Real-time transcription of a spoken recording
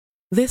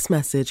This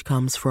message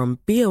comes from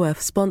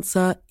BOF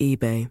sponsor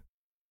eBay.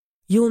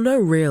 You'll know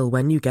real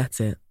when you get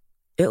it.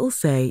 It'll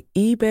say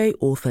eBay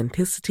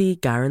Authenticity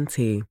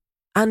Guarantee.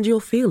 And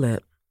you'll feel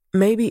it.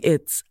 Maybe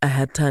it's a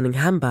head-turning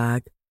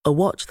handbag, a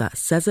watch that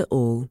says it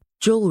all,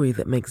 jewelry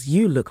that makes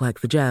you look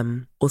like the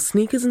gem, or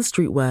sneakers and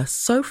streetwear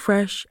so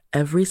fresh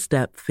every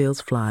step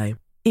feels fly.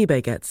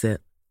 eBay gets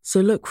it. So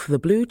look for the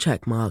blue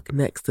check mark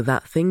next to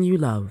that thing you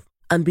love.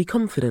 And be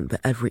confident that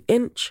every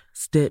inch,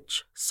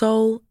 stitch,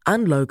 sole,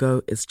 and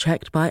logo is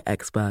checked by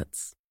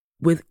experts.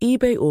 With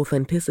eBay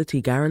Authenticity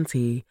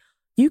Guarantee,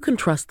 you can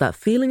trust that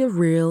feeling of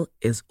real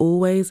is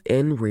always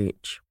in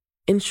reach.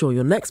 Ensure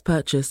your next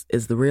purchase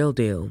is the real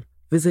deal.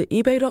 Visit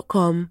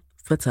eBay.com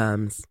for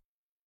terms.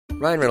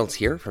 Ryan Reynolds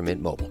here from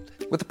Mint Mobile.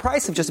 With the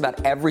price of just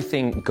about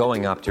everything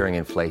going up during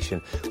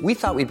inflation, we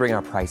thought we'd bring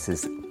our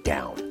prices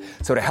down.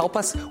 So to help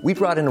us, we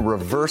brought in a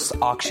reverse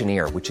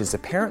auctioneer, which is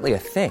apparently a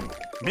thing.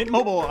 Mint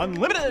Mobile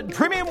Unlimited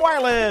Premium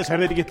Wireless. How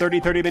to get 30,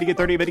 30, bit to get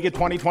 30, bit to get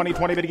 20, 20,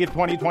 20, bit to get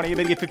 20, 20,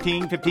 bit to get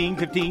 15, 15,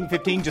 15,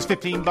 15, just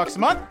 $15 a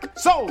month?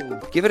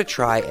 Sold! Give it a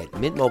try at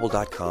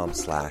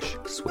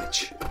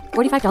mintmobile.com/switch.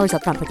 $45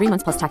 up front for 3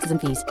 months plus taxes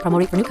and fees. Promo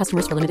rate for new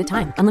customers for limited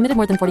time. Unlimited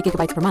more than 40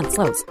 gigabytes per month.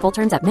 Slows full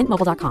terms at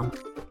mintmobile.com.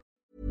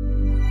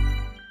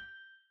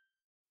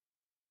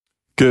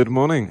 Good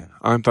morning.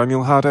 I'm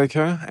Daniel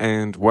Hardacre,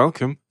 and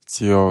welcome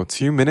to your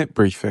 2-minute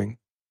briefing.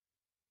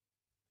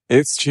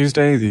 It's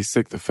Tuesday, the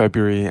 6th of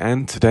February,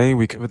 and today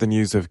we cover the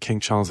news of King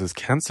Charles's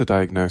cancer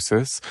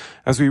diagnosis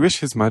as we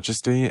wish His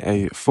Majesty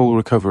a full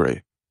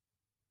recovery.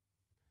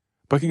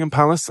 Buckingham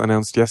Palace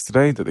announced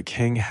yesterday that the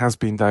King has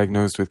been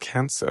diagnosed with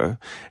cancer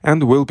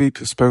and will be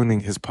postponing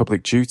his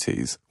public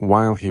duties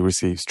while he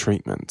receives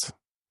treatment.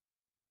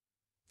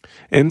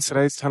 In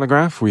today's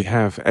Telegraph, we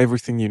have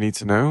everything you need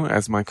to know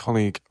as my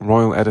colleague,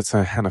 royal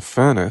editor Hannah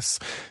Furness,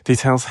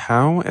 details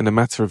how, in a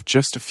matter of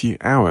just a few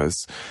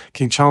hours,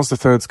 King Charles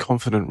III's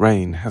confident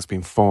reign has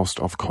been forced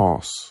off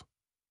course.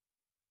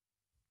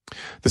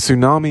 The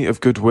tsunami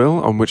of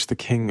goodwill on which the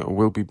King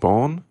will be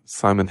born,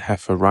 Simon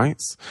Heffer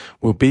writes,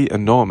 will be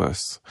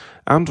enormous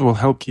and will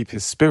help keep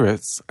his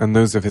spirits and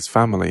those of his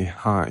family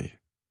high.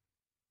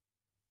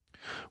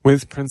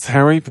 With Prince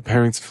Harry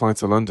preparing to fly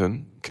to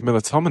London,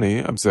 Camilla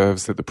Tominey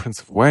observes that the Prince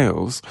of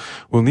Wales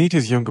will need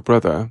his younger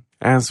brother,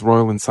 as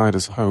royal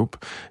insiders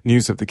hope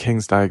news of the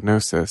King's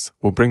diagnosis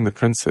will bring the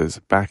princes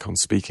back on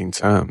speaking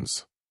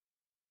terms.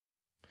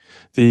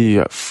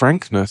 The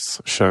frankness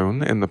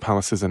shown in the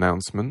palace's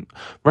announcement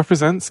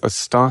represents a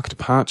stark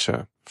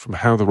departure from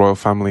how the royal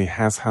family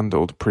has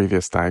handled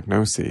previous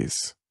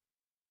diagnoses.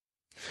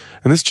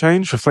 And this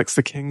change reflects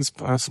the King's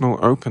personal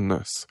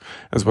openness,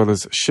 as well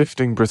as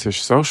shifting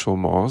British social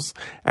mores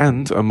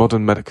and a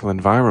modern medical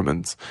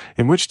environment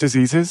in which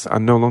diseases are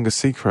no longer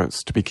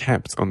secrets to be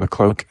kept on the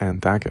cloak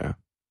and dagger.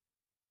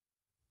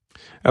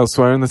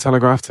 Elsewhere in the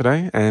Telegraph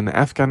today, an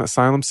Afghan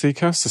asylum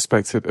seeker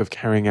suspected of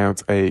carrying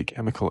out a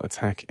chemical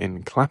attack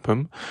in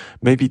Clapham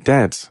may be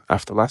dead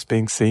after last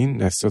being seen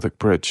near Southwark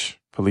Bridge,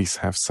 police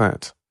have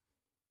said.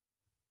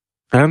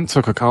 And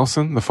Tucker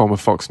Carlson, the former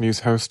Fox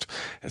News host,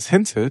 has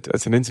hinted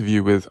at an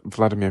interview with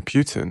Vladimir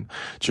Putin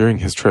during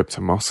his trip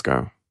to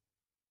Moscow.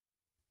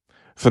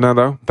 For now,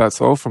 though, that's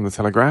all from the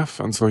Telegraph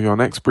until your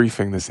next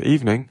briefing this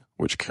evening,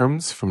 which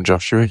comes from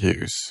Joshua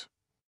Hughes.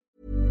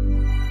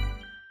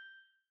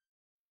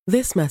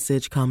 This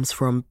message comes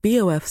from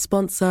BOF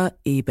sponsor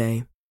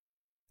eBay.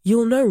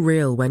 You'll know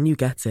real when you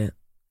get it.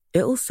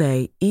 It'll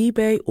say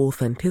eBay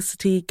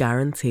Authenticity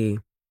Guarantee.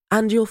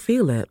 And you'll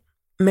feel it.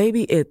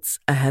 Maybe it's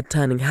a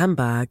head-turning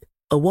handbag,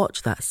 a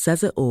watch that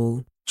says it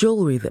all,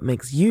 jewelry that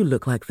makes you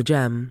look like the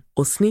gem,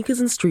 or sneakers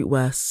and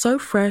streetwear so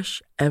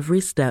fresh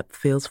every step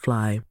feels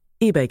fly.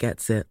 eBay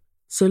gets it.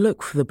 So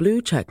look for the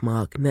blue check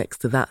mark next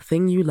to that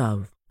thing you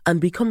love.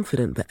 And be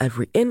confident that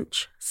every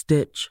inch,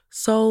 stitch,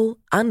 sole,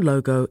 and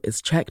logo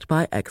is checked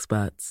by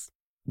experts.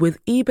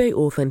 With eBay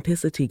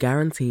Authenticity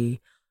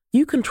Guarantee,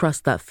 you can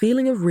trust that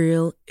feeling of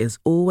real is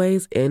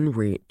always in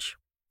reach.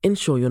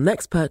 Ensure your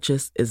next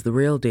purchase is the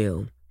real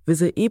deal.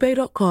 Visit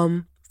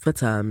eBay.com for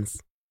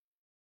terms.